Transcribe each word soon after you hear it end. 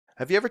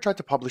Have you ever tried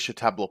to publish a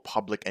Tableau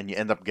Public and you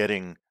end up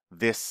getting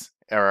this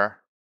error?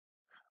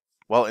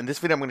 Well, in this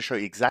video, I'm going to show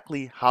you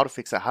exactly how to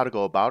fix it, how to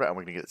go about it, and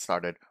we're going to get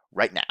started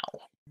right now.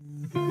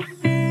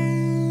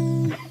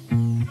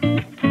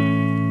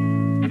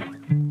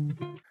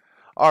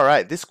 All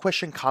right, this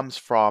question comes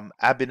from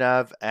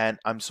Abhinav, and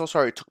I'm so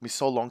sorry it took me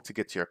so long to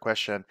get to your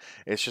question.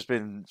 It's just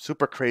been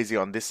super crazy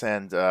on this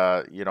end,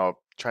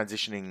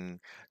 transitioning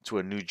to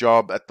a new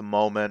job at the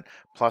moment,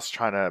 plus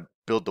trying to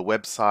build the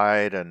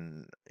website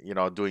and,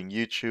 doing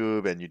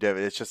YouTube and Udemy.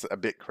 It's just a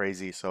bit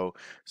crazy. So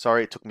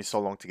sorry it took me so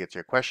long to get to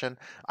your question.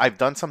 I've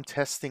done some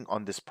testing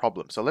on this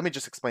problem. So let me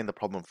just explain the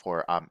problem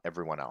for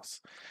everyone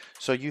else.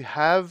 So you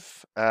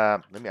have,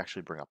 let me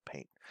actually bring up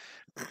Paint.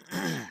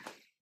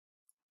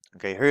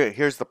 Okay,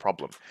 here's the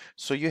problem.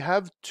 So you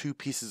have two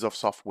pieces of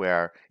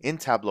software in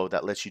Tableau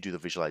that lets you do the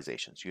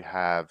visualizations. You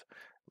have,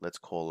 let's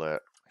call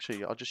it,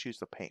 actually, I'll just use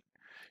the Paint.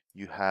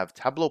 You have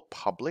Tableau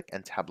Public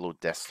and Tableau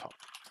Desktop,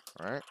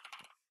 all right?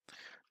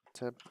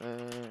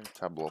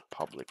 Tableau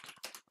Public,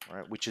 all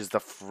right, which is the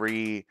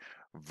free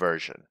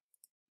version.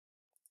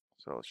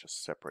 So let's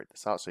just separate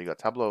this out. So you got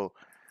Tableau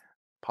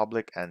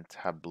Public and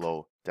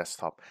Tableau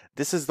Desktop.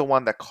 This is the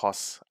one that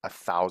costs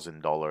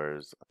 $1,000,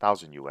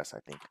 1,000 US, I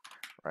think.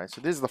 Right,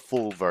 so this is the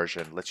full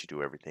version, lets you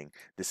do everything.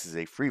 This is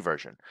a free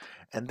version.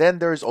 And then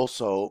there's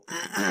also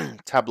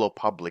Tableau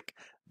Public,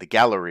 the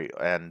gallery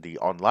and the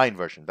online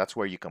version. That's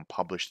where you can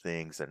publish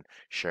things and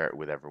share it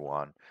with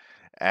everyone.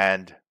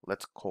 And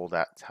let's call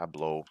that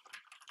Tableau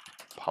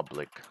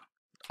Public.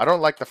 I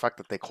don't like the fact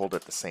that they called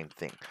it the same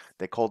thing.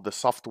 They called the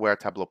software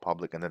Tableau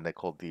Public and then they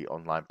called the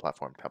online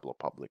platform Tableau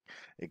Public.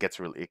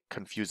 It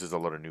confuses a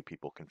lot of new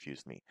people,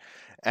 confused me.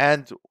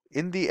 And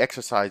in the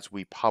exercise,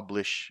 we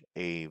publish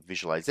a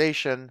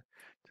visualization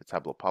to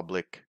Tableau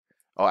Public.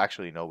 Oh,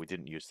 actually, no, we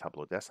didn't use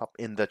Tableau Desktop.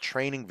 In the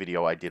training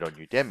video I did on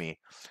Udemy,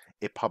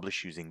 it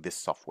published using this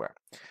software.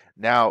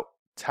 Now,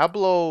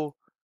 Tableau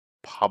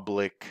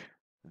Public,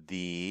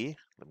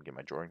 let me get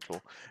my drawing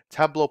tool.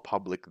 Tableau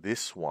Public,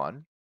 this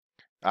one,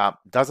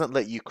 doesn't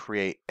let you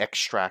create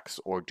extracts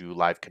or do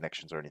live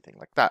connections or anything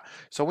like that.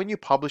 So when you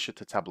publish it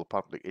to Tableau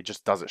Public, it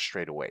just does it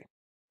straight away.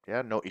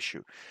 Yeah, no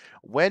issue.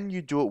 When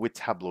you do it with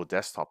Tableau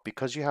Desktop,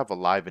 because you have a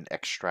live and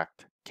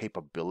extract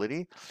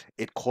capability,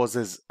 it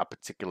causes a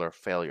particular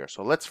failure.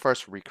 So let's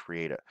first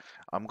recreate it.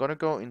 I'm going to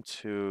go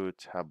into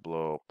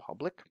Tableau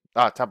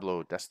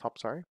Desktop,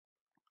 sorry.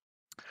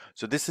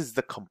 So this is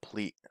the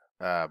complete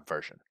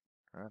version,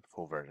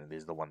 full version.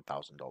 This is the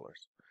 $1,000.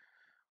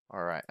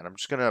 All right, and I'm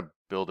just gonna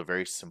build a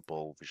very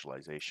simple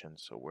visualization.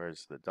 So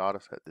where's the data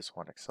set? This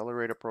one,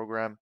 accelerator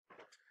program.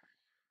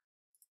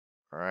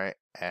 All right,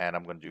 and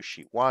I'm gonna do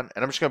sheet one,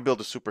 and I'm just gonna build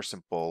a super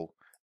simple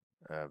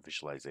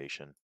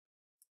visualization,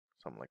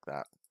 something like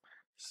that.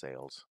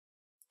 Sales,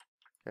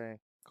 okay,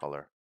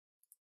 color.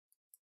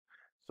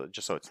 So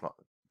just so it's not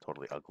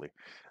totally ugly.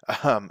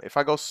 If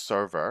I go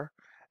server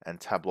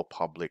and Tableau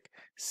Public,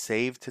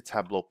 save to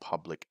Tableau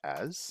Public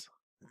as,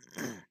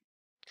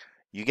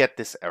 you get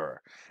this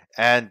error.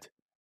 And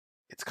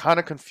it's kind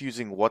of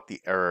confusing what the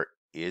error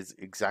is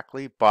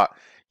exactly, but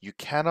you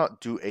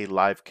cannot do a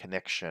live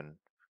connection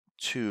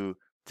to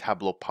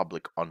Tableau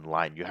Public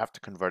Online. You have to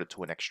convert it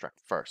to an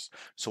extract first.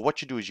 So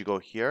what you do is you go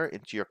here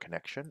into your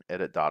connection,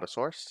 edit data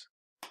source.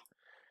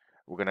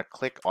 We're going to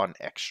click on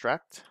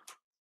extract.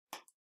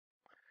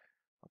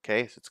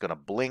 Okay, so it's going to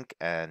blink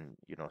and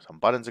some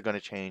buttons are going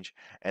to change.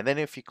 And then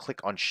if you click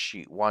on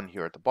sheet one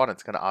here at the bottom,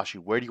 it's going to ask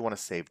you, where do you want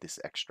to save this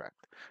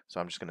extract? So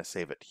I'm just going to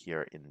save it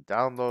here in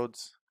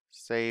downloads,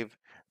 save.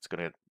 It's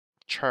going to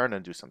churn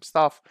and do some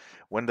stuff.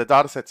 When the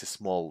data set is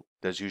small,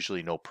 there's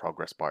usually no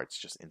progress bar. It's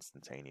just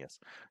instantaneous.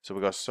 So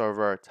we go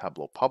server,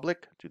 Tableau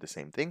Public, do the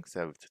same thing,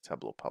 save to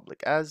Tableau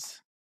Public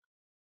as.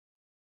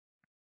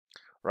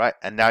 Right,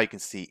 and now you can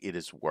see it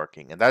is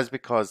working, and that is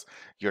because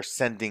you're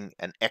sending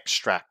an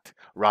extract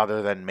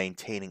rather than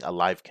maintaining a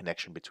live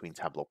connection between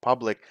Tableau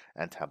Public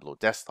and Tableau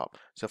Desktop.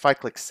 So if I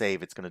click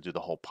save, it's going to do the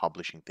whole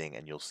publishing thing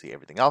and you'll see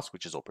everything else,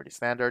 which is all pretty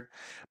standard.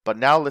 But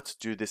now let's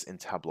do this in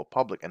Tableau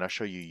Public and I'll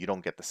show you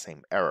don't get the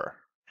same error.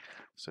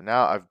 So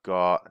now I've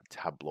got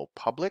Tableau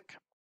Public,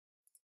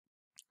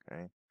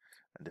 okay,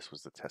 and this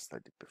was the test I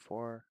did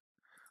before.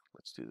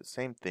 Let's do the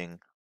same thing.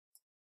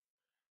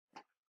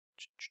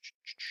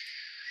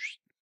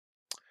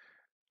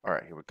 All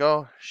right, here we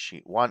go,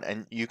 sheet one,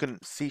 and you can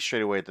see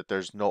straight away that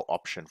there's no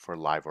option for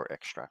live or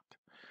extract.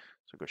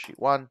 So go sheet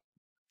one.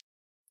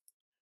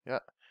 Yeah,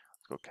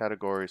 let's go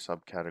category,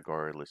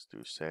 subcategory, let's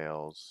do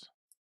sales.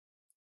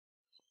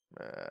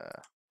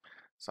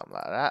 Something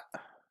like that.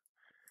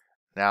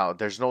 Now,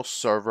 there's no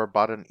server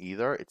button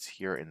either. It's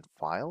here in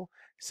file,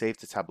 save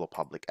to Tableau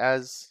Public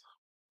as.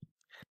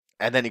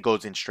 And then it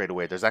goes in straight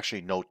away. There's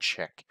actually no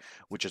check,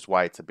 which is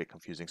why it's a bit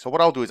confusing. So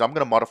what I'll do is I'm going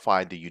to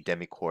modify the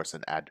Udemy course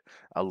and add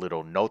a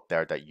little note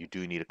there that you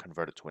do need to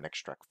convert it to an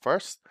extract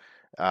first,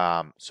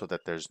 so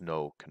that there's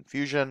no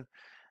confusion.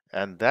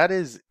 And that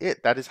is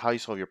it. That is how you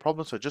solve your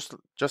problem. So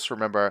just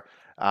remember,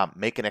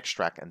 make an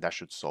extract and that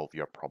should solve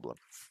your problem.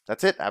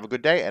 That's it. Have a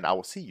good day and I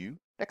will see you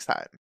next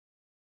time.